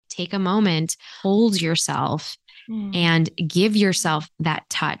take a moment, hold yourself, and give yourself that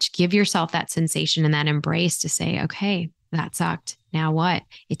touch, give yourself that sensation and that embrace to say, okay, that sucked. Now what?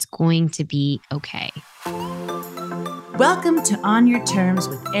 It's going to be okay. Welcome to On Your Terms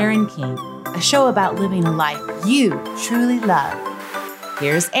with Erin King, a show about living a life you truly love.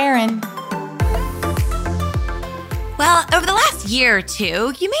 Here's Erin. Well, over the last year or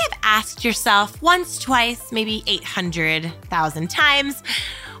two, you may have asked yourself once, twice, maybe 800,000 times,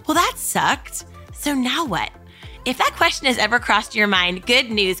 well, that sucked. So now what? If that question has ever crossed your mind,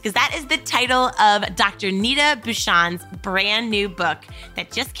 good news, because that is the title of Dr. Nita Bhushan's brand new book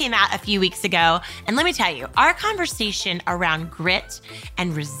that just came out a few weeks ago. And let me tell you, our conversation around grit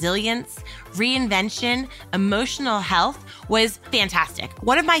and resilience, reinvention, emotional health was fantastic.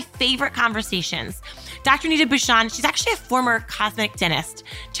 One of my favorite conversations. Dr. Nita Bhushan, she's actually a former cosmetic dentist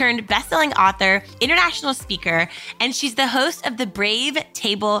turned best-selling author, international speaker, and she's the host of the Brave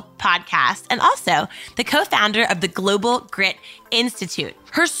Table podcast and also the co-founder of the Global Grit Institute.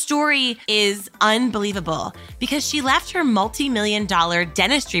 Her story is unbelievable because she left her multi-million-dollar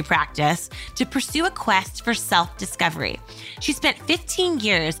dentistry practice to pursue a quest for self-discovery. She spent 15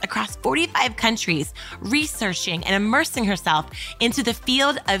 years across 45 countries researching and immersing herself into the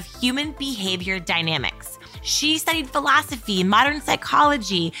field of human behavior dynamics. She studied philosophy, modern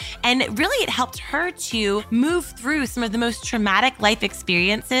psychology, and really it helped her to move through some of the most traumatic life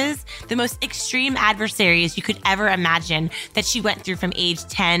experiences, the most extreme adversaries you could ever imagine that she went through from age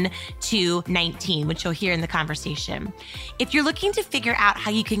 10 to 19, which you'll hear in the conversation. If you're looking to figure out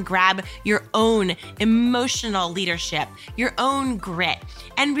how you can grab your own emotional leadership, your own grit,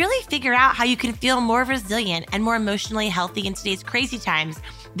 and really figure out how you can feel more resilient and more emotionally healthy in today's crazy times,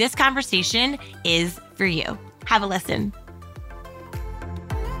 this conversation is for you. Have a listen.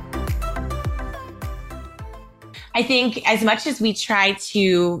 I think as much as we try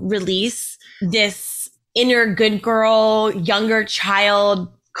to release this inner good girl, younger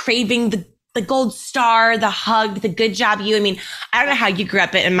child, craving the gold star, the hug, the good job you, I mean, I don't know how you grew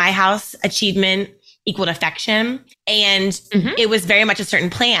up, but in my house, achievement equaled affection. And it was very much a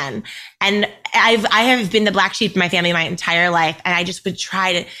certain plan. And I have been the black sheep in my family my entire life. And I just would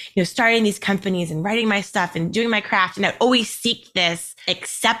try to, starting these companies and writing my stuff and doing my craft. And I always seek this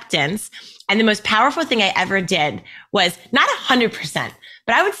acceptance. And the most powerful thing I ever did was not 100%,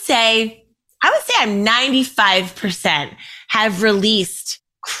 but I would say I'm 95% have released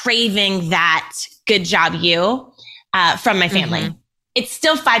craving that good job you from my family. It's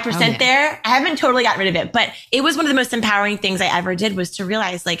still 5% there. I haven't totally gotten rid of it, but it was one of the most empowering things I ever did was to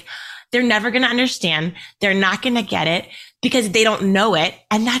realize like, they're never going to understand. They're not going to get it because they don't know it.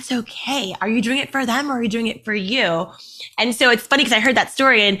 And that's okay. Are you doing it for them or are you doing it for you? And so it's funny because I heard that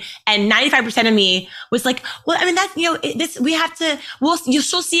story and 95% of me was like, well, I mean, that's,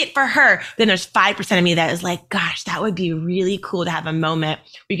 she'll see it for her. Then there's 5% of me that is like, gosh, that would be really cool to have a moment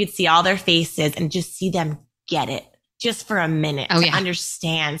where you could see all their faces and just see them get it. Just for a minute to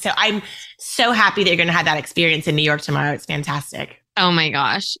understand. So I'm so happy that you're going to have that experience in New York tomorrow. It's fantastic. Oh my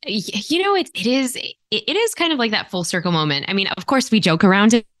gosh. It is kind of like that full circle moment. I mean, of course we joke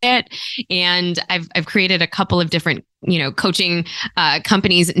around it and I've created a couple of different, coaching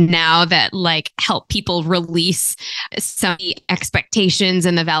companies now that like help people release some expectations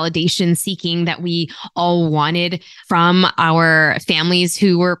and the validation seeking that we all wanted from our families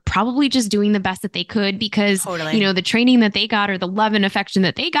who were probably just doing the best that they could because, the training that they got or the love and affection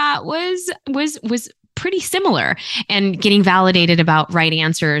that they got was pretty similar and getting validated about right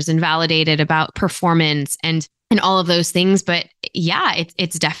answers and validated about performance and all of those things. But yeah,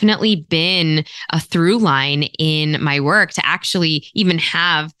 it's definitely been a through line in my work to actually even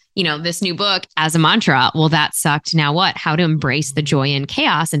have, this new book as a mantra. Well, that sucked. Now what? How to embrace the joy in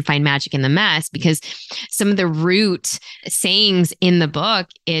chaos and find magic in the mess. Because some of the root sayings in the book,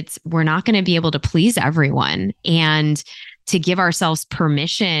 we're not going to be able to please everyone, and to give ourselves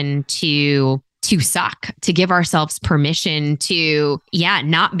permission to suck, to give ourselves permission to,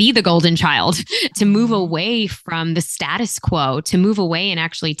 not be the golden child, to move away from the status quo, to move away and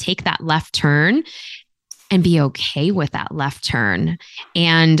actually take that left turn and be okay with that left turn.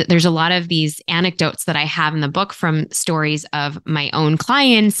 And there's a lot of these anecdotes that I have in the book from stories of my own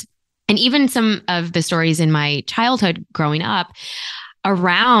clients and even some of the stories in my childhood growing up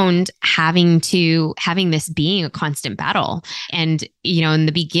around having this being a constant battle. And, in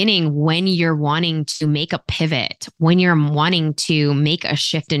the beginning, when you're wanting to make a pivot, when you're wanting to make a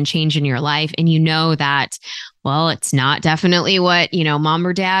shift and change in your life, and that, well, it's not definitely what, mom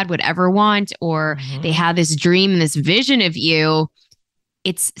or dad would ever want, or they have this dream and this vision of you,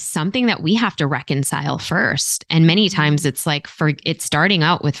 it's something that we have to reconcile first. And many times it's like it's starting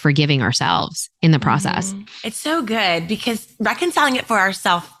out with forgiving ourselves in the process. It's so good because reconciling it for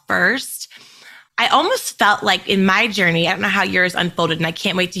ourselves first, I almost felt like in my journey, I don't know how yours unfolded, and I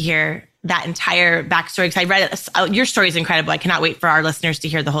can't wait to hear that entire backstory because I read it. Your story is incredible. I cannot wait for our listeners to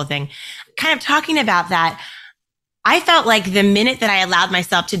hear the whole thing. Kind of talking about that, I felt like the minute that I allowed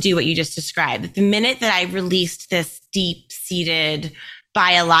myself to do what you just described, the minute that I released this deep-seated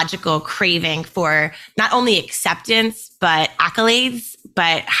biological craving for not only acceptance, but accolades,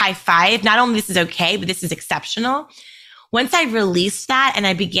 but high five, not only this is okay, but this is exceptional. Once I released that and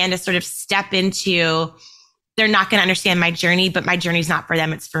I began to sort of step into, they're not going to understand my journey, but my journey's not for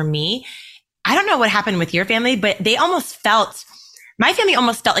them, it's for me. I don't know what happened with your family, but my family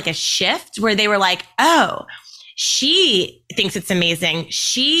almost felt like a shift where they were like, oh, she thinks it's amazing.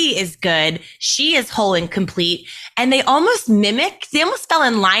 She is good. She is whole and complete. And they almost fell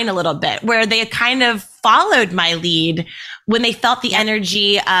in line a little bit where they kind of followed my lead when they felt the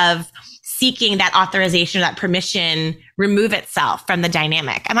energy of seeking that authorization, that permission, remove itself from the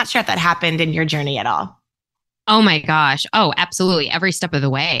dynamic. I'm not sure if that happened in your journey at all. Oh my gosh. Oh, absolutely. Every step of the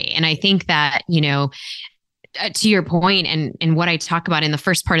way. And I think that, to your point and what I talk about in the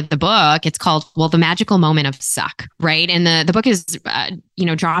first part of the book, it's called, the magical moment of suck, right? And the book is,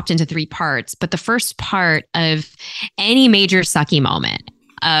 dropped into 3 parts, but the first part of any major sucky moment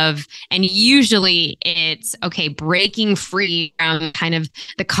and usually it's, okay, breaking free from kind of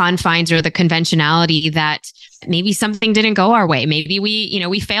the confines or the conventionality that maybe something didn't go our way. Maybe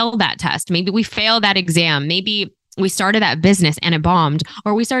we failed that test. Maybe we failed that exam. Maybe we started that business and it bombed,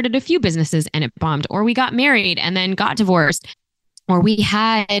 or we started a few businesses and it bombed, or we got married and then got divorced, or we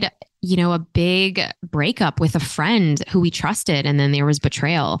had, a big breakup with a friend who we trusted and then there was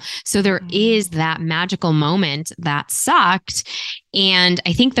betrayal. So there is that magical moment that sucked. And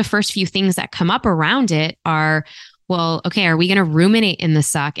I think the first few things that come up around it are, well, okay, are we going to ruminate in the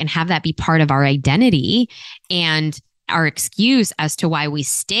suck and have that be part of our identity and our excuse as to why we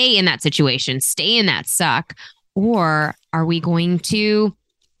stay in that situation, stay in that suck? Or are we going to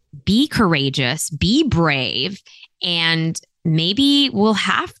be courageous, be brave, and maybe we'll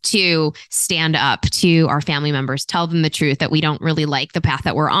have to stand up to our family members, tell them the truth that we don't really like the path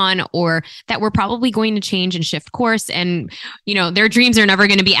that we're on, or that we're probably going to change and shift course. And, their dreams are never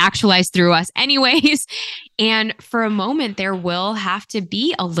going to be actualized through us anyways. And for a moment, there will have to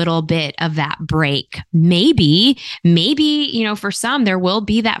be a little bit of that break. Maybe, for some, there will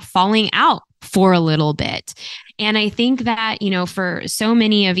be that falling out for a little bit. And I think that, for so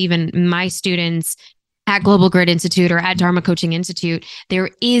many of even my students at Global Grid Institute or at Dharma Coaching Institute, there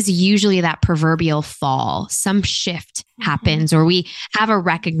is usually that proverbial fall. Some shift happens, or we have a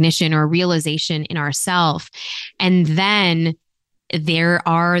recognition or realization in ourselves. And then there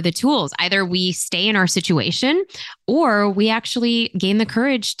are the tools. Either we stay in our situation or we actually gain the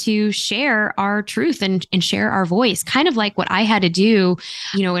courage to share our truth and share our voice. Kind of like what I had to do,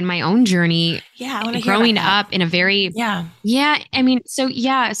 in my own journey. Yeah. I want to growing up in a very,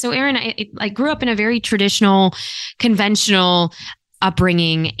 So Erin, I grew up in a very traditional, conventional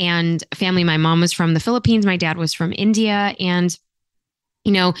upbringing and family. My mom was from the Philippines. My dad was from India. And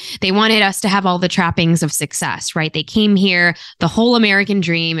they wanted us to have all the trappings of success, right? They came here, the whole American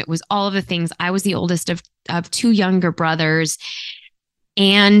dream. It was all of the things. I was the oldest of 2 younger brothers.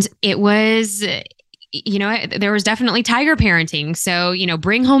 And it was, there was definitely tiger parenting. So,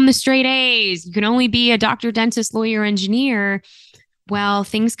 bring home the straight A's. You can only be a doctor, dentist, lawyer, engineer. Well,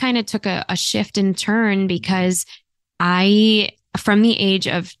 things kind of took a shift and turn because from the age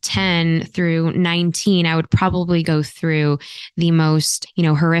of 10 through 19, I would probably go through the most,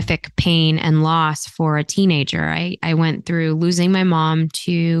 horrific pain and loss for a teenager. I went through losing my mom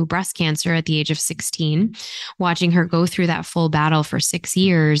to breast cancer at the age of 16, watching her go through that full battle for 6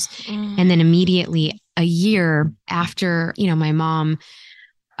 years. And then immediately a year after, my mom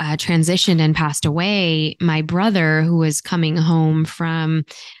transitioned and passed away, my brother, who was coming home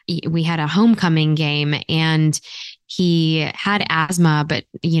we had a homecoming game, and he had asthma, but,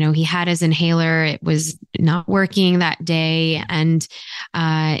 he had his inhaler. It was not working that day. And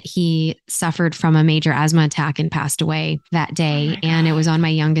he suffered from a major asthma attack and passed away that day. And it was on my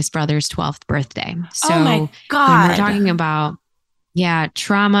youngest brother's 12th birthday. So oh my God. When we're talking about,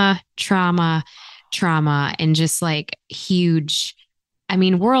 trauma, and just like huge,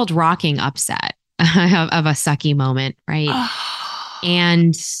 world rocking upset of a sucky moment. Right.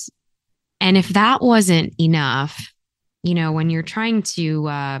 And if that wasn't enough, when you're trying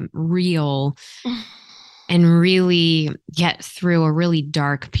to reel and really get through a really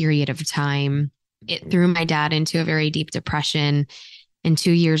dark period of time, it threw my dad into a very deep depression. And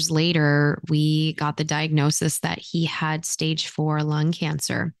 2 years later, we got the diagnosis that he had stage 4 lung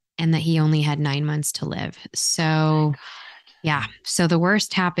cancer and that he only had 9 months to live. So, yeah. So the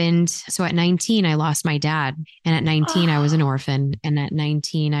worst happened. So at 19, I lost my dad. And at 19, I was an orphan. And at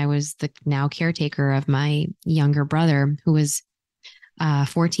 19, I was the now caretaker of my younger brother, who was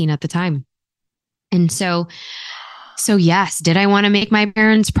 14 at the time. And so yes, did I want to make my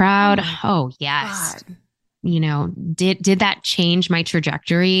parents proud? Oh, yes. God. You know, did that change my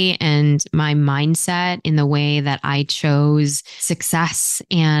trajectory and my mindset in the way that I chose success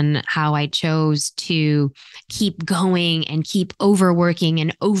and how I chose to keep going and keep overworking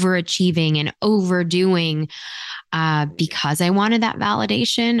and overachieving and overdoing because I wanted that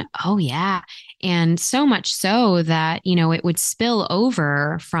validation? Oh, yeah. And so much so that, you know, it would spill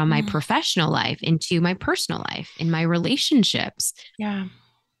over from my professional life into my personal life, in my relationships. Yeah.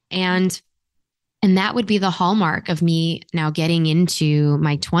 And that would be the hallmark of me now getting into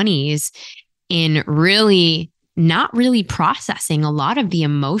my 20s in really not really processing a lot of the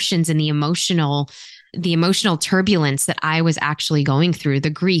emotions and the emotional turbulence that I was actually going through, the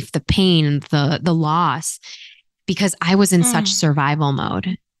grief, the pain, the loss, because I was in such survival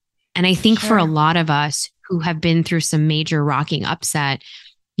mode. And I think for a lot of us who have been through some major rocking upset,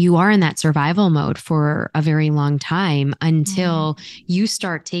 you are in that survival mode for a very long time until you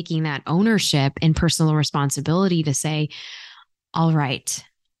start taking that ownership and personal responsibility to say, all right,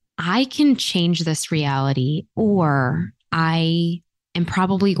 I can change this reality, or I am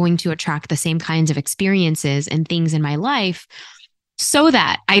probably going to attract the same kinds of experiences and things in my life so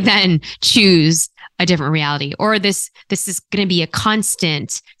that I then choose a different reality, or this is going to be a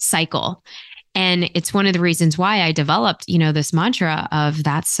constant cycle. And it's one of the reasons why I developed, you know, this mantra of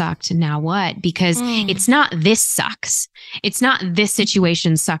that sucked, now what? Because it's not this sucks. It's not this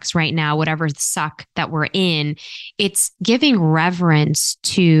situation sucks right now, whatever suck that we're in. It's giving reverence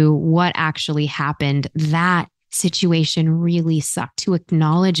to what actually happened. That situation really sucked, to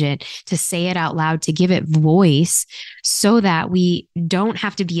acknowledge it, to say it out loud, to give it voice so that we don't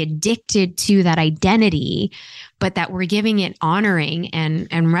have to be addicted to that identity, but that we're giving it honoring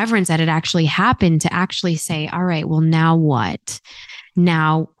and reverence that it actually happened, to actually say, all right, well, now what?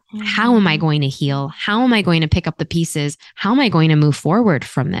 Now, how am I going to heal? How am I going to pick up the pieces? How am I going to move forward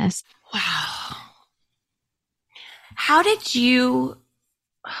from this? Wow. How did you,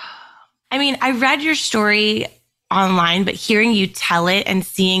 I mean, I read your story online, but hearing you tell it and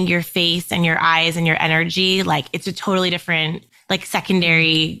seeing your face and your eyes and your energy, like it's a totally different, like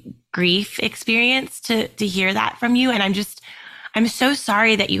secondary grief experience to hear that from you. And I'm so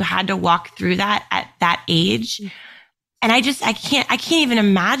sorry that you had to walk through that at that age. And I can't even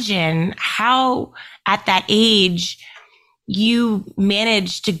imagine how at that age you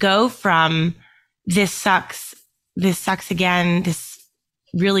managed to go from this sucks again, this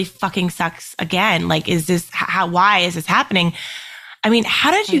really fucking sucks again. Like, why is this happening? I mean, how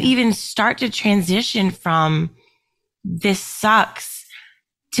did you even start to transition from this sucks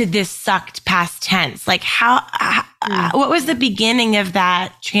to this sucked past tense? Like what was the beginning of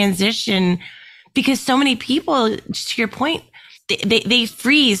that transition? Because so many people, just to your point, they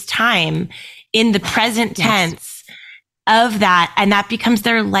freeze time in the present tense of that. And that becomes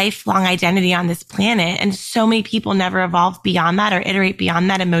their lifelong identity on this planet. And so many people never evolve beyond that or iterate beyond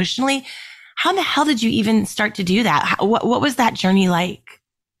that emotionally. How in the hell did you even start to do that? What was that journey like?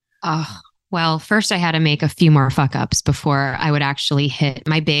 Oh, well, first I had to make a few more fuck ups before I would actually hit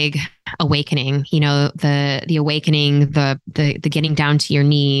my big awakening, you know, the awakening, the getting down to your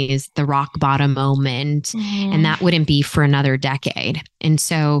knees, the rock bottom moment. And that wouldn't be for another decade. And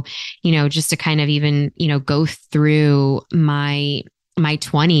so, you know, just to kind of even, you know, go through my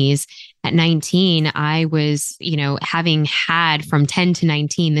 20s, at 19, I was, you know, having had from 10 to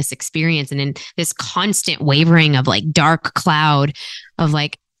 19, this experience and in this constant wavering of like dark cloud of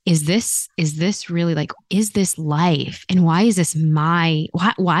like, is this really, like, is this life? And why is this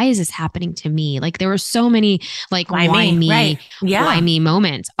why is this happening to me? Like, there were so many like, why me? Right. Yeah. Why me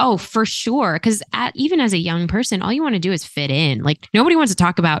moments. Oh, for sure. Cause even as a young person, all you want to do is fit in. Like, nobody wants to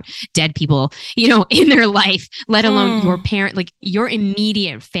talk about dead people, you know, in their life, let alone your parent, like your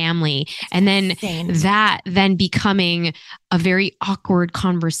immediate family. And then that then becoming a very awkward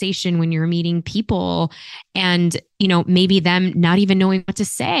conversation when you're meeting people and, you know, maybe them not even knowing what to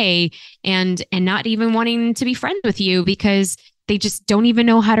say and not even wanting to be friends with you because they just don't even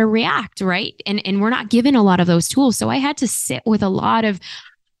know how to react. Right. And we're not given a lot of those tools. So I had to sit with a lot of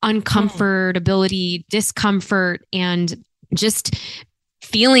uncomfortability, discomfort, and just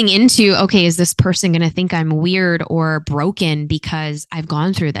feeling into, okay, is this person going to think I'm weird or broken because I've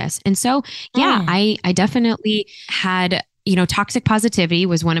gone through this? And so, yeah, I definitely had toxic positivity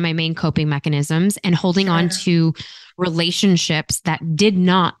was one of my main coping mechanisms, and holding on to relationships that did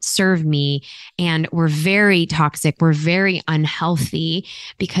not serve me and were very toxic, were very unhealthy,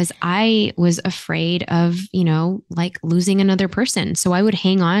 because I was afraid of, like losing another person. So I would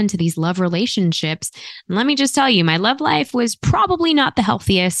hang on to these love relationships. And let me just tell you, my love life was probably not the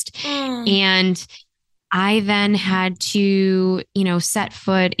healthiest. And I then had to, set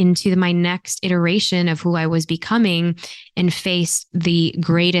foot into my next iteration of who I was becoming and face the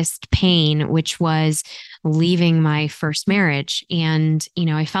greatest pain, which was leaving my first marriage. And,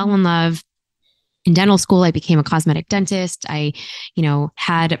 I fell in love in dental school. I became a cosmetic dentist. I,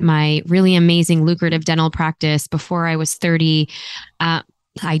 had my really amazing, lucrative dental practice before I was 30.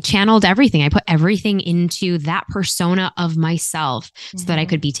 I channeled everything. I put everything into that persona of myself so that I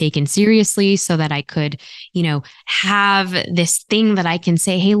could be taken seriously, so that I could, have this thing that I can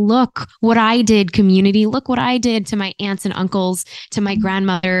say, hey, look what I did, community. Look what I did to my aunts and uncles, to my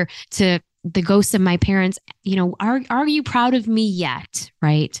grandmother, to the ghosts of my parents. Are you proud of me yet?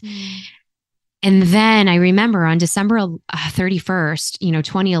 Right. And then I remember on December 31st,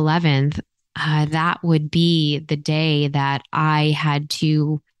 2011, that would be the day that I had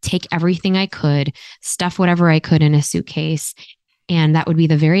to take everything I could, stuff whatever I could in a suitcase. And that would be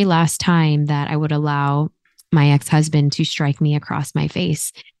the very last time that I would allow my ex-husband to strike me across my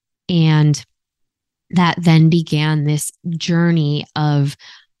face. And that then began this journey of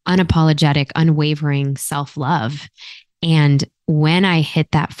unapologetic, unwavering self-love. And when I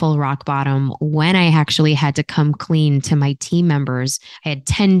hit that full rock bottom, when I actually had to come clean to my team members, I had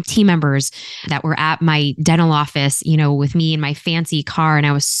 10 team members that were at my dental office, with me in my fancy car, and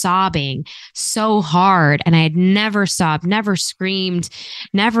I was sobbing so hard. And I had never sobbed, never screamed,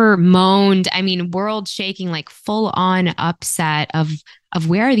 never moaned. I mean, world shaking, like full on upset of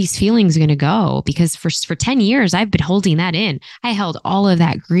where are these feelings going to go? Because for 10 years, I've been holding that in. I held all of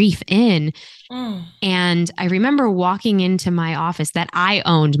that grief in. And I remember walking into my office that I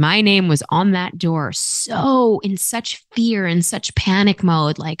owned. My name was on that door. So in such fear and such panic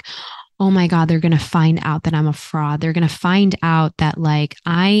mode, like, oh my God, they're going to find out that I'm a fraud. They're going to find out that like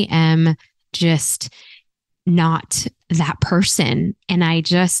I am just not that person. And I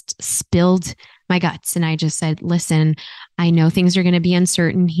just spilled my guts. And I just said, listen, I know things are going to be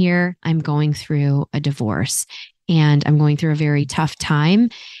uncertain here. I'm going through a divorce and I'm going through a very tough time.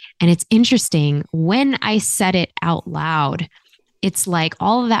 And it's interesting, when I said it out loud, it's like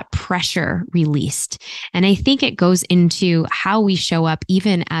all of that pressure released. And I think it goes into how we show up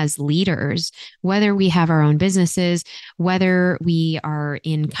even as leaders, whether we have our own businesses, whether we are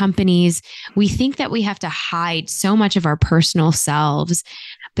in companies. We think that we have to hide so much of our personal selves,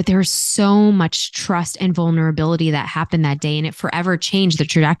 but there's so much trust and vulnerability that happened that day. And it forever changed the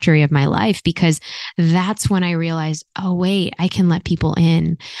trajectory of my life, because that's when I realized, oh, wait, I can let people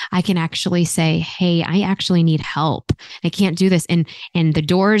in. I can actually say, hey, I actually need help. I can't do this. And the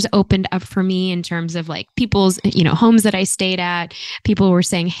doors opened up for me in terms of like people's, homes that I stayed at. People were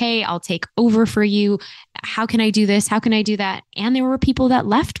saying, hey, I'll take over for you. How can I do this? How can I do that? And there were people that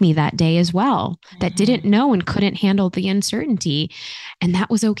left me that day as well, that didn't know and couldn't handle the uncertainty. And that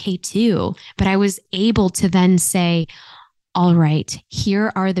was okay too. But I was able to then say, all right,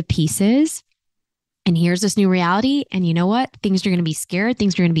 here are the pieces. And here's this new reality. And you know what? Things are going to be scared.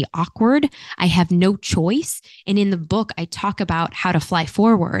 Things are going to be awkward. I have no choice. And in the book, I talk about how to fly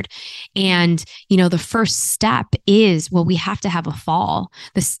forward. And, the first step is, well, we have to have a fall.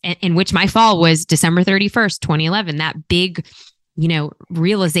 This, in which my fall was December 31st, 2011, that big,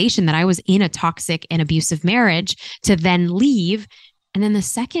 realization that I was in a toxic and abusive marriage, to then leave. And then the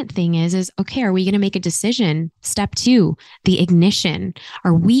second thing is, okay, are we going to make a decision? Step 2, the ignition.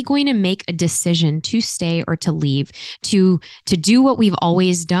 Are we going to make a decision to stay or to leave, to do what we've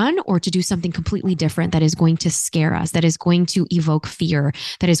always done, or to do something completely different that is going to scare us, that is going to evoke fear,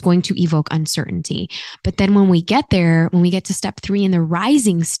 that is going to evoke uncertainty? But then when we get there, when we get to step 3 in the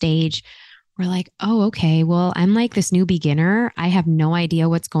rising stage, we're like, oh, okay, well, I'm like this new beginner. I have no idea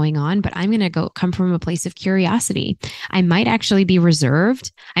what's going on, but I'm going to come from a place of curiosity. I might actually be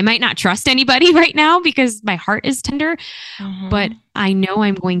reserved. I might not trust anybody right now because my heart is tender, but I know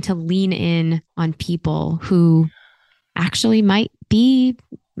I'm going to lean in on people who actually might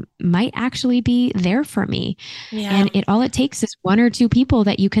actually be there for me. Yeah. And all it takes is 1 or 2 people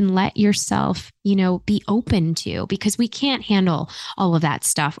that you can let yourself, be open to, because we can't handle all of that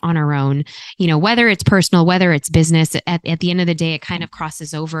stuff on our own, whether it's personal, whether it's business. At the end of the day, it kind of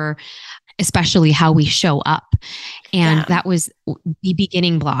crosses over, especially how we show up. And that was the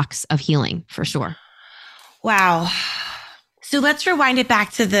beginning blocks of healing for sure. Wow. So let's rewind it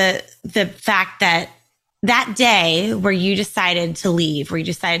back to the fact that that day where you decided to leave, where you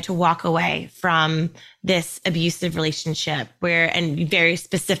decided to walk away from this abusive relationship, and very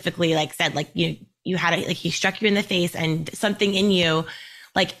specifically, like said, like you had like he struck you in the face, and something in you,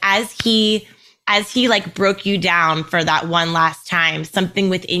 like as he like broke you down for that one last time, something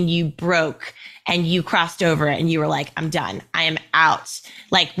within you broke and you crossed over it and you were like, I'm done. I am out.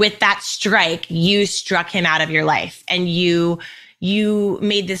 Like with that strike, you struck him out of your life and you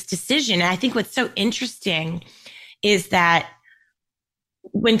made this decision. And I think what's so interesting is that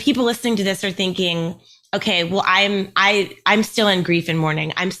when people listening to this are thinking, okay, well, I'm still in grief and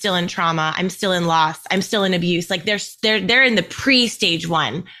mourning. I'm still in trauma. I'm still in loss. I'm still in abuse. Like they're in the pre-stage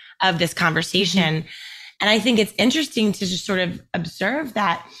one of this conversation. Mm-hmm. And I think it's interesting to just sort of observe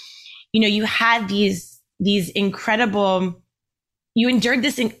that, you had these incredible, you endured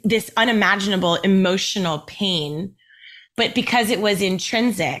this unimaginable emotional pain, but because it was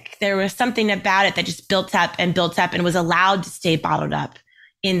intrinsic, there was something about it that just built up and was allowed to stay bottled up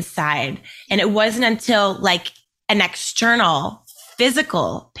inside. And it wasn't until like an external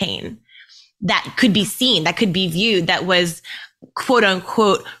physical pain that could be seen, that could be viewed, that was quote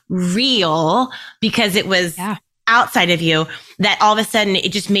unquote real because it was outside of you, that all of a sudden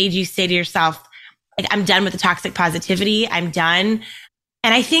it just made you say to yourself, like, I'm done with the toxic positivity. I'm done.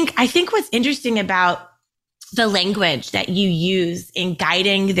 And I think what's interesting about the language that you use in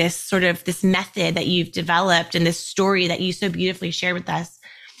guiding this method that you've developed and this story that you so beautifully shared with us,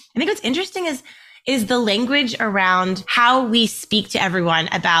 I think what's interesting is the language around how we speak to everyone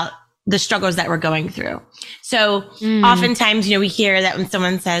about the struggles that we're going through. So oftentimes, we hear that when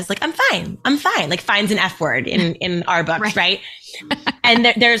someone says like, I'm fine, like fine's an F word in our books, right? And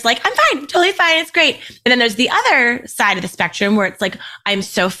there's like, I'm fine, totally fine, it's great. And then there's the other side of the spectrum where it's like, I'm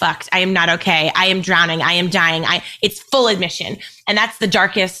so fucked, I am not okay, I am drowning, I am dying, it's full admission. And that's the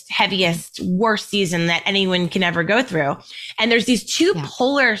darkest, heaviest, worst season that anyone can ever go through. And there's these two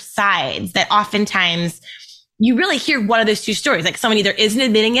polar sides that oftentimes you really hear one of those two stories, like someone either isn't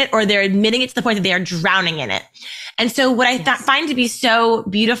admitting it or they're admitting it to the point that they are drowning in it. And so what I find to be so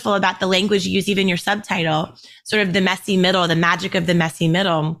beautiful about the language you use, even your subtitle, sort of the messy middle, the magic of the messy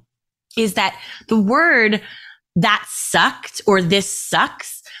middle, is that the word that sucked or this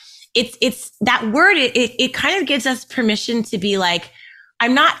sucks, it's that word, it kind of gives us permission to be like,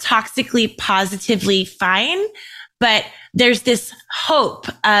 I'm not toxically positively fine, but there's this hope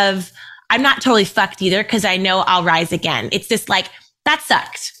of, I'm not totally fucked either because I know I'll rise again. It's this like, that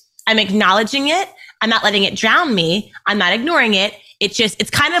sucked. I'm acknowledging it. I'm not letting it drown me. I'm not ignoring it. It's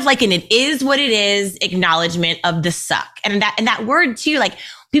kind of like an it is what it is acknowledgement of the suck. And that word too, like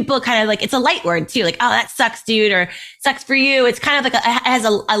people kind of like, it's a light word too. Like, oh, that sucks, dude, or sucks for you. It's kind of like it has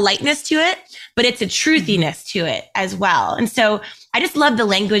a lightness to it, but it's a truthiness to it as well. And so I just love the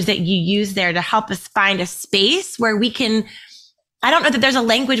language that you use there to help us find a space where we can, I don't know that there's a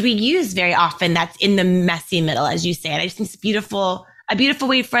language we use very often that's in the messy middle, as you say. And I just think it's a beautiful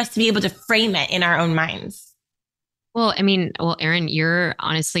way for us to be able to frame it in our own minds. Well, Erin, you're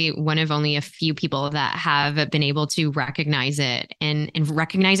honestly one of only a few people that have been able to recognize it and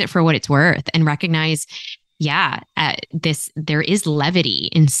recognize it for what it's worth and recognize, there is levity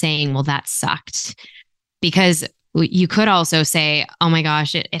in saying, well, that sucked. Because you could also say, oh my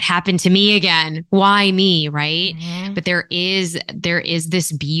gosh, it happened to me again. Why me? Right. Mm-hmm. But there is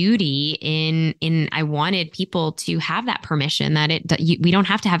this beauty in I wanted people to have that permission that we don't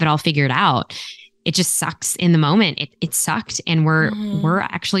have to have it all figured out. It just sucks in the moment. It sucked. And we're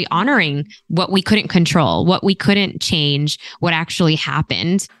actually honoring what we couldn't control, what we couldn't change, what actually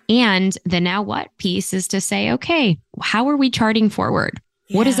happened. And the now what piece is to say, okay, how are we charting forward?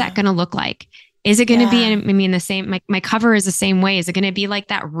 Yeah. What is that going to look like? Is it going to be, the same, my cover is the same way. Is it going to be like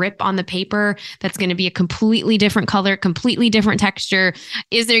that rip on the paper that's going to be a completely different color, completely different texture?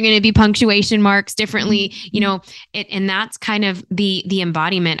 Is there going to be punctuation marks differently? And that's kind of the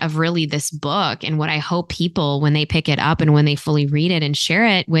embodiment of really this book. And what I hope people, when they pick it up and when they fully read it and share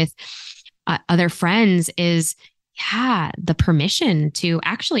it with other friends is, the permission to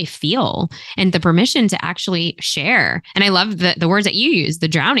actually feel and the permission to actually share. And I love the words that you use, the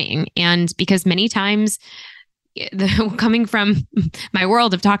drowning. And because many times coming from my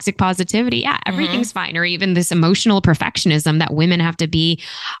world of toxic positivity, everything's fine. Or even this emotional perfectionism that women have to be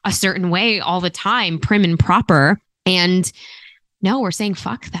a certain way all the time, prim and proper. And no, we're saying,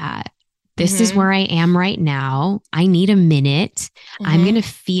 fuck that. This is where I am right now. I need a minute. I'm going to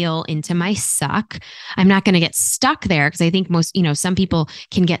feel into my suck. I'm not going to get stuck there because I think some people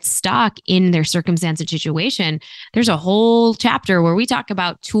can get stuck in their circumstance and situation. There's a whole chapter where we talk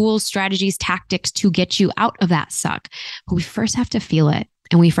about tools, strategies, tactics to get you out of that suck. But we first have to feel it.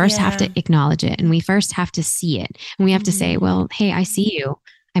 And we first have to acknowledge it, and we first have to see it. And we have to say, well, hey, I see you.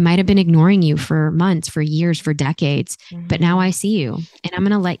 I might have been ignoring you for months, for years, for decades, but now I see you, and I'm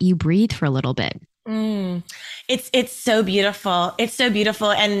going to let you breathe for a little bit. It's so beautiful. It's so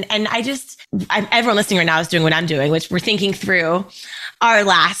beautiful. And everyone listening right now is doing what I'm doing, which we're thinking through our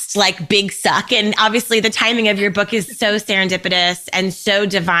last like big suck. And obviously the timing of your book is so serendipitous and so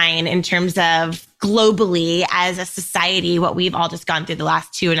divine in terms of globally as a society, what we've all just gone through the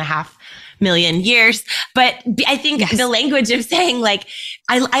last 2.5 million years. But I think the language of saying like,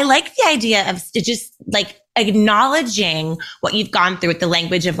 I like the idea of just like acknowledging what you've gone through with the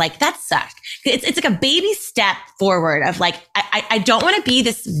language of like, that sucked. It's like a baby step forward of like, I don't want to be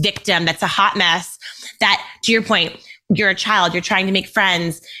this victim that's a hot mess that, to your point, you're a child, you're trying to make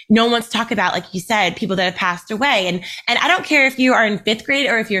friends. No one wants to talk about, like you said, people that have passed away. And I don't care if you are in 5th grade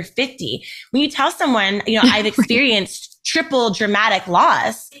or if you're 50. When you tell someone, I've experienced triple dramatic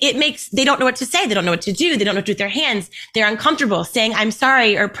loss, they don't know what to say. They don't know what to do. They don't know what to do with their hands. They're uncomfortable. Saying I'm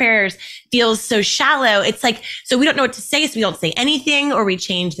sorry or prayers feels so shallow. It's like, so we don't know what to say. So we don't say anything or we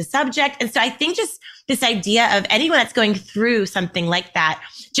change the subject. And so I think just this idea of anyone that's going through something like that,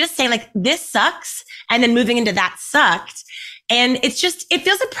 just saying like, this sucks. And then moving into that sucked. And it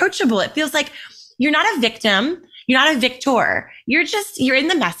feels approachable. It feels like you're not a victim. You're not a victor. You're in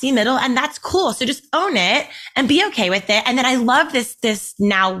the messy middle, and that's cool. So just own it and be okay with it. And then I love this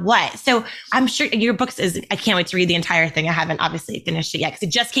now what? So I'm sure your book I can't wait to read the entire thing. I haven't obviously finished it yet because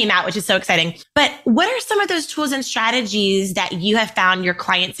it just came out, which is so exciting. But what are some of those tools and strategies that you have found your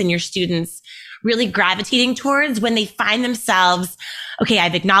clients and your students really gravitating towards when they find themselves, okay,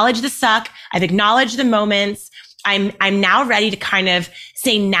 I've acknowledged the suck. I've acknowledged the moments. I'm now ready to kind of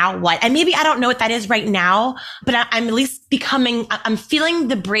say, now what? And maybe I don't know what that is right now, but I'm at least I'm feeling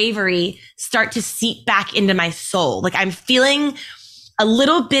the bravery start to seep back into my soul. Like I'm feeling a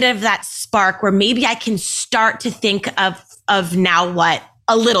little bit of that spark where maybe I can start to think of now what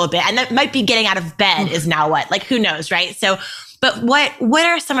a little bit. And that might be getting out of bed is now what, like, who knows, right? So, but what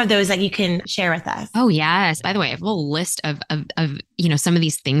are some of those that you can share with us? Oh, yes. By the way, I have a whole list of some of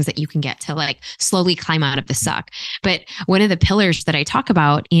these things that you can get to like slowly climb out of the suck. But one of the pillars that I talk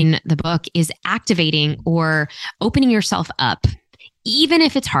about in the book is activating or opening yourself up, even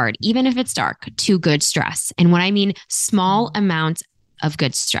if it's hard, even if it's dark, to good stress. And what I mean, small amounts of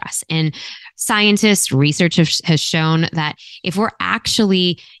good stress. And scientists, research has shown that if we're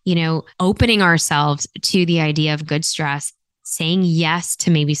actually, opening ourselves to the idea of good stress, saying yes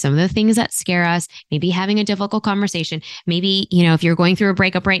to maybe some of the things that scare us, maybe having a difficult conversation, maybe, if you're going through a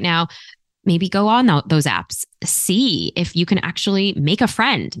breakup right now, maybe go on those apps, see if you can actually make a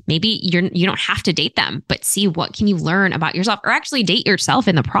friend. Maybe you don't have to date them, but see what can you learn about yourself, or actually date yourself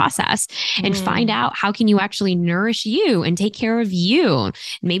in the process and find out how can you actually nourish you and take care of you.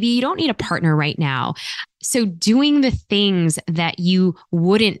 Maybe you don't need a partner right now. So doing the things that you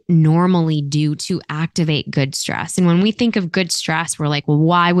wouldn't normally do to activate good stress. And when we think of good stress, we're like, well,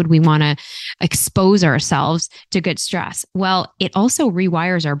 why would we want to expose ourselves to good stress? Well, it also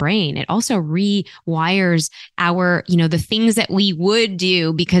rewires our brain. It also rewires our, the things that we would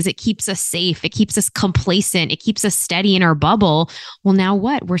do because it keeps us safe. It keeps us complacent. It keeps us steady in our bubble. Well, now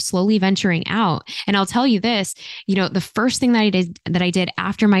what? We're slowly venturing out. And I'll tell you this, the first thing that I did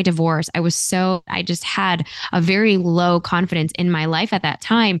after my divorce, I just had a very low confidence in my life at that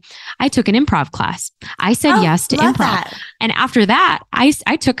time. I took an improv class. I said yes to improv. That. And after that, I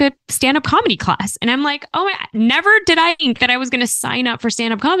took a stand-up comedy class. And I'm like, never did I think that I was going to sign up for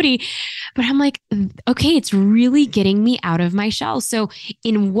stand-up comedy. But I'm like, okay, it's really getting me out of my shell. So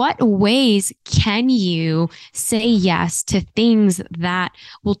in what ways can you say yes to things that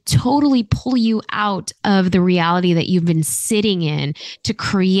will totally pull you out of the reality that you've been sitting in to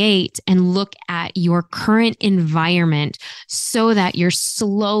create and look at your current environment so that you're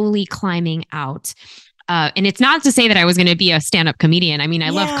slowly climbing out? And it's not to say that I was going to be a stand-up comedian. I mean, I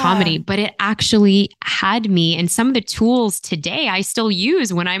love comedy, but it actually had me. And some of the tools today I still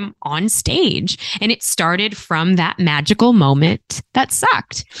use when I'm on stage. And it started from that magical moment that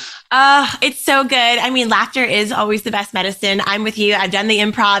sucked. It's so good. I mean, laughter is always the best medicine. I'm with you. I've done the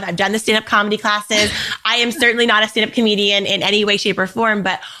improv. I've done the stand-up comedy classes. I am certainly not a stand-up comedian in any way, shape, or form.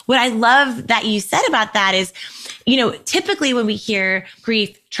 But what I love that you said about that is, typically when we hear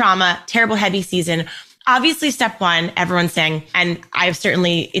grief, trauma, terrible heavy season, obviously, step one, everyone's saying, and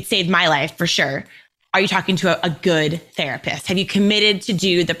it saved my life for sure. Are you talking to a good therapist? Have you committed to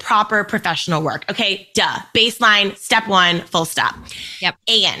do the proper professional work? Okay, baseline, step one, full stop. Yep.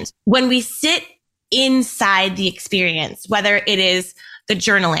 And when we sit inside the experience, whether it is the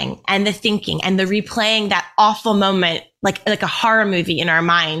journaling and the thinking and the replaying that awful moment, like a horror movie in our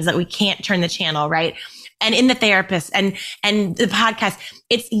minds that we can't turn the channel, right? And in the therapist and the podcast,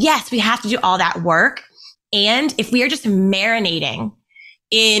 it's yes, we have to do all that work. And if we are just marinating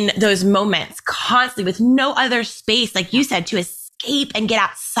in those moments constantly with no other space, like you said, to escape and get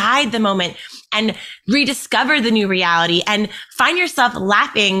outside the moment and rediscover the new reality and find yourself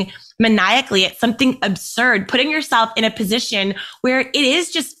laughing maniacally at something absurd, putting yourself in a position where it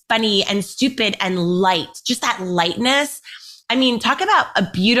is just funny and stupid and light, just that lightness. I mean, talk about a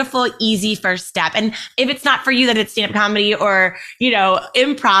beautiful, easy first step. And if it's not for you, that it's stand-up comedy or,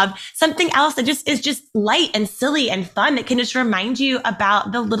 improv, something else that just is just light and silly and fun that can just remind you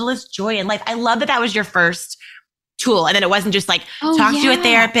about the littlest joy in life. I love that was your first tool. And then it wasn't just like, talk to a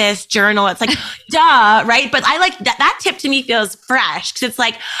therapist, journal. It's like, duh, right? But I like that tip to me feels fresh because it's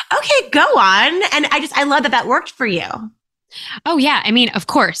like, okay, go on. And I love that worked for you. Oh yeah. I mean, of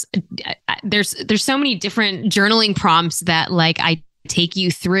course, there's so many different journaling prompts that like I take you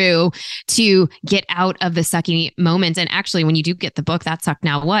through to get out of the sucky moments. And actually, when you do get the book, That Sucked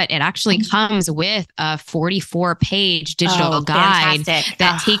Now What, it actually comes with a 44-page digital guide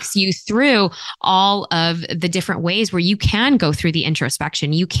that takes you through all of the different ways where you can go through the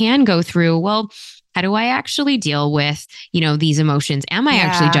introspection. You can go through, well, how do I actually deal with, these emotions? Am I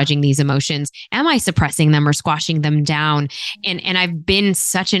actually judging these emotions? Am I suppressing them or squashing them down? And I've been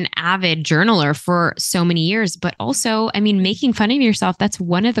such an avid journaler for so many years, but also, I mean, making fun of yourself, that's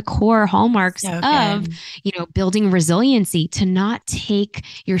one of the core hallmarks of, building resiliency, to not take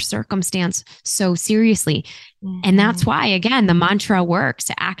your circumstance so seriously. And that's why, again, the mantra works,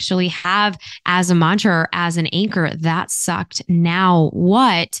 to actually have as a mantra or as an anchor, that sucked. Now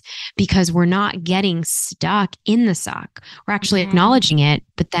what? Because we're not getting stuck in the suck. We're actually acknowledging it,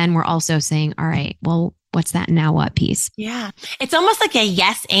 but then we're also saying, all right, well, what's that now what piece? Yeah. It's almost like a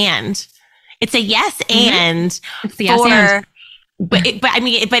yes and. It's a yes and. It's the yes and. But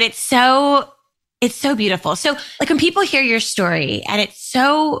it's so beautiful. So like when people hear your story and it's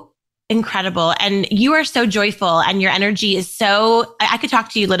so incredible and you are so joyful and your energy is so, I could talk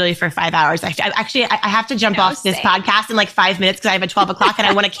to you literally for 5 hours. I have to jump off this podcast in like 5 minutes because I have a 12 o'clock and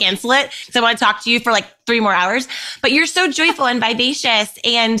I want to cancel it because I want to talk to you for like 3 more hours. But you're so joyful and vivacious.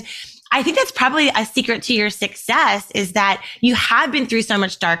 And I think that's probably a secret to your success, is that you have been through so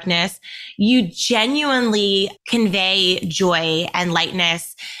much darkness. You genuinely convey joy and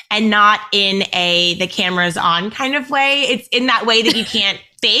lightness, and not in the camera's on kind of way. It's in that way that you can't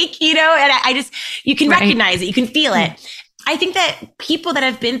fake, and you can recognize it. You can feel it. I think that people that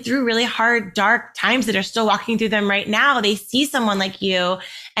have been through really hard, dark times that are still walking through them right now, they see someone like you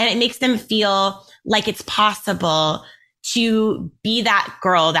and it makes them feel like it's possible to be that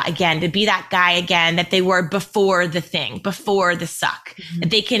girl to be that guy again, that they were before the suck, that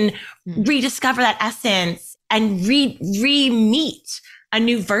they can rediscover that essence and re-meet a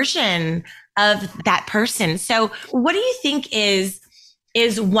new version of that person. So what do you think is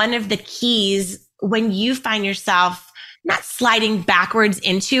one of the keys when you find yourself not sliding backwards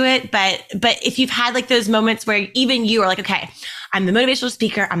into it, but if you've had like those moments where even you are like, okay, I'm the motivational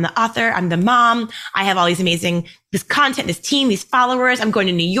speaker, I'm the author, I'm the mom, I have all this content, this team, these followers, I'm going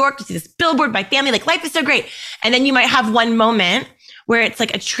to New York to see this billboard, my family, like life is so great. And then you might have one moment where it's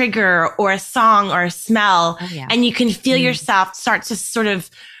like a trigger or a song or a smell, and you can feel yourself start to sort of,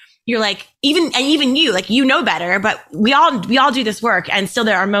 you're like, even you, like, better, but we all do this work. And still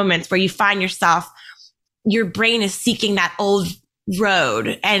there are moments where you find yourself, your brain is seeking that old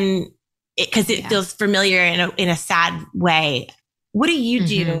road and because it feels familiar in a sad way. What do you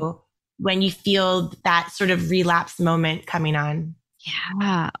do when you feel that sort of relapse moment coming on?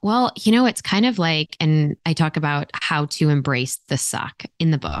 Yeah. Well, it's kind of like, and I talk about how to embrace the suck in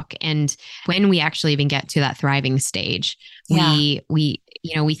the book. And when we actually even get to that thriving stage, we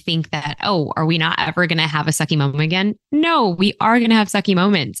think that, are we not ever going to have a sucky moment again? No, we are going to have sucky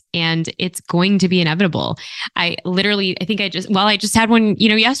moments and it's going to be inevitable. I just had one,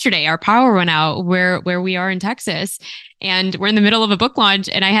 yesterday. Our power went out where we are in Texas, and we're in the middle of a book launch,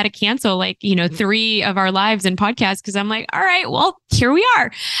 and I had to cancel 3 of our lives and podcasts because I'm like, all right, well, here we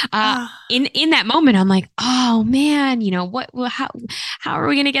are. In that moment, I'm like, oh man, how are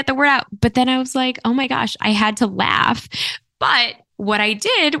we going to get the word out? But then I was like, oh my gosh, I had to laugh. But what I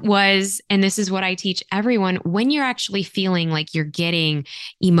did was, and this is what I teach everyone, when you're actually feeling like you're getting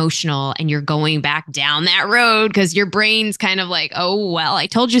emotional and you're going back down that road because your brain's kind of like, oh, well, I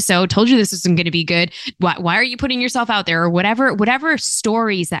told you so, told you this isn't going to be good. Why are you putting yourself out there? Or whatever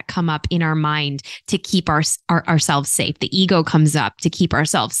stories that come up in our mind to keep ourselves safe. The ego comes up to keep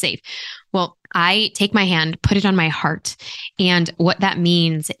ourselves safe. Well, I take my hand, put it on my heart. And what that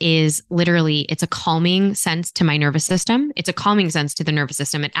means is literally it's a calming sense to my nervous system. It's a calming sense to the nervous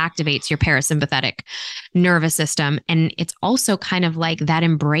system. It activates your parasympathetic nervous system. And it's also kind of like that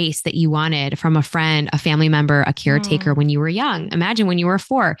embrace that you wanted from a friend, a family member, a caretaker when you were young. Imagine when you were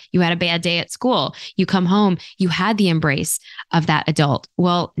 4, you had a bad day at school. You come home, you had the embrace of that adult.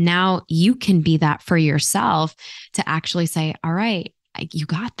 Well, now you can be that for yourself to actually say, all right, you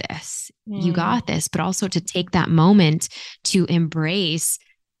got this, you got this, but also to take that moment to embrace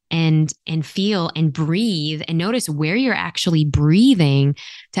and feel and breathe and notice where you're actually breathing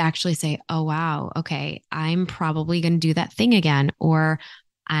to actually say, oh, wow, okay, I'm probably going to do that thing again, or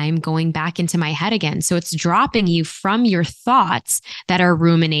I'm going back into my head again. So it's dropping you from your thoughts that are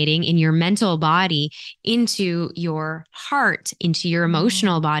ruminating in your mental body into your heart, into your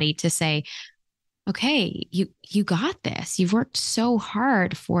emotional body to say, okay, you got this. You've worked so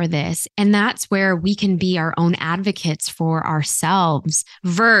hard for this. And that's where we can be our own advocates for ourselves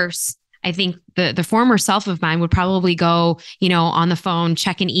versus I think the former self of mine would probably go, on the phone,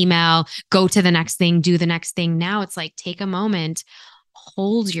 check an email, go to the next thing, do the next thing. Now it's like, take a moment,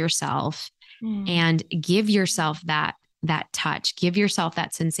 hold yourself and give yourself that touch, give yourself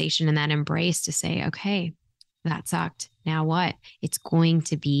that sensation and that embrace to say, okay, that sucked. Now what? It's going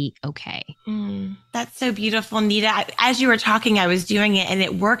to be okay. That's so beautiful, Nita. As you were talking, I was doing it and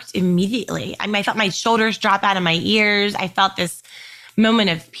it worked immediately. I mean, I felt my shoulders drop out of my ears. I felt this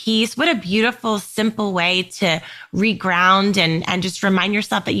moment of peace. What a beautiful, simple way to reground and just remind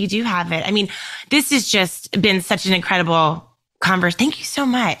yourself that you do have it. I mean, this has just been such an incredible conversation. Thank you so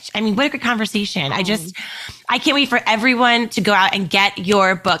much. I mean, what a great conversation. I can't wait for everyone to go out and get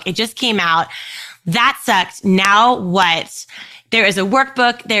your book. It just came out. That sucked. Now what? There is a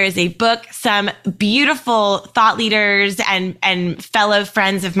workbook. There is a book. Some beautiful thought leaders and fellow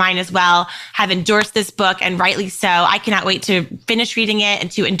friends of mine as well have endorsed this book, and rightly so. I cannot wait to finish reading it and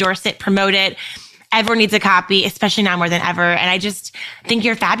to endorse it, promote it. Everyone needs a copy, especially now more than ever. And I just think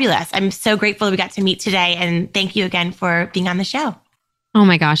you're fabulous. I'm so grateful that we got to meet today. And thank you again for being on the show. Oh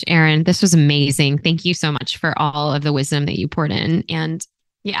my gosh, Erin, this was amazing. Thank you so much for all of the wisdom that you poured in. And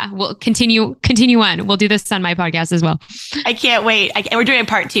yeah, we'll continue on. We'll do this on my podcast as well. I can't wait. We're doing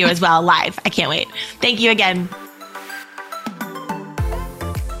part 2 as well, live. I can't wait. Thank you again.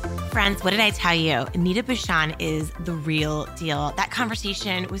 Friends, what did I tell you? Nita Bouchon is the real deal. That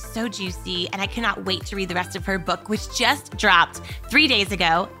conversation was so juicy, and I cannot wait to read the rest of her book, which just dropped 3 days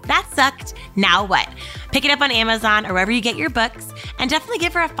ago. That sucked. Now what? Pick it up on Amazon or wherever you get your books, and definitely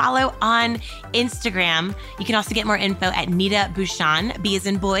give her a follow on Instagram. You can also get more info at Nita Bouchon, B as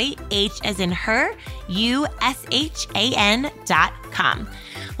in boy, H as in her, USHAN.com.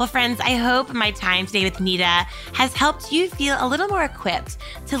 Well, friends, I hope my time today with Nita has helped you feel a little more equipped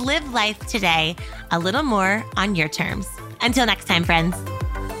to live life today a little more on your terms. Until next time, friends.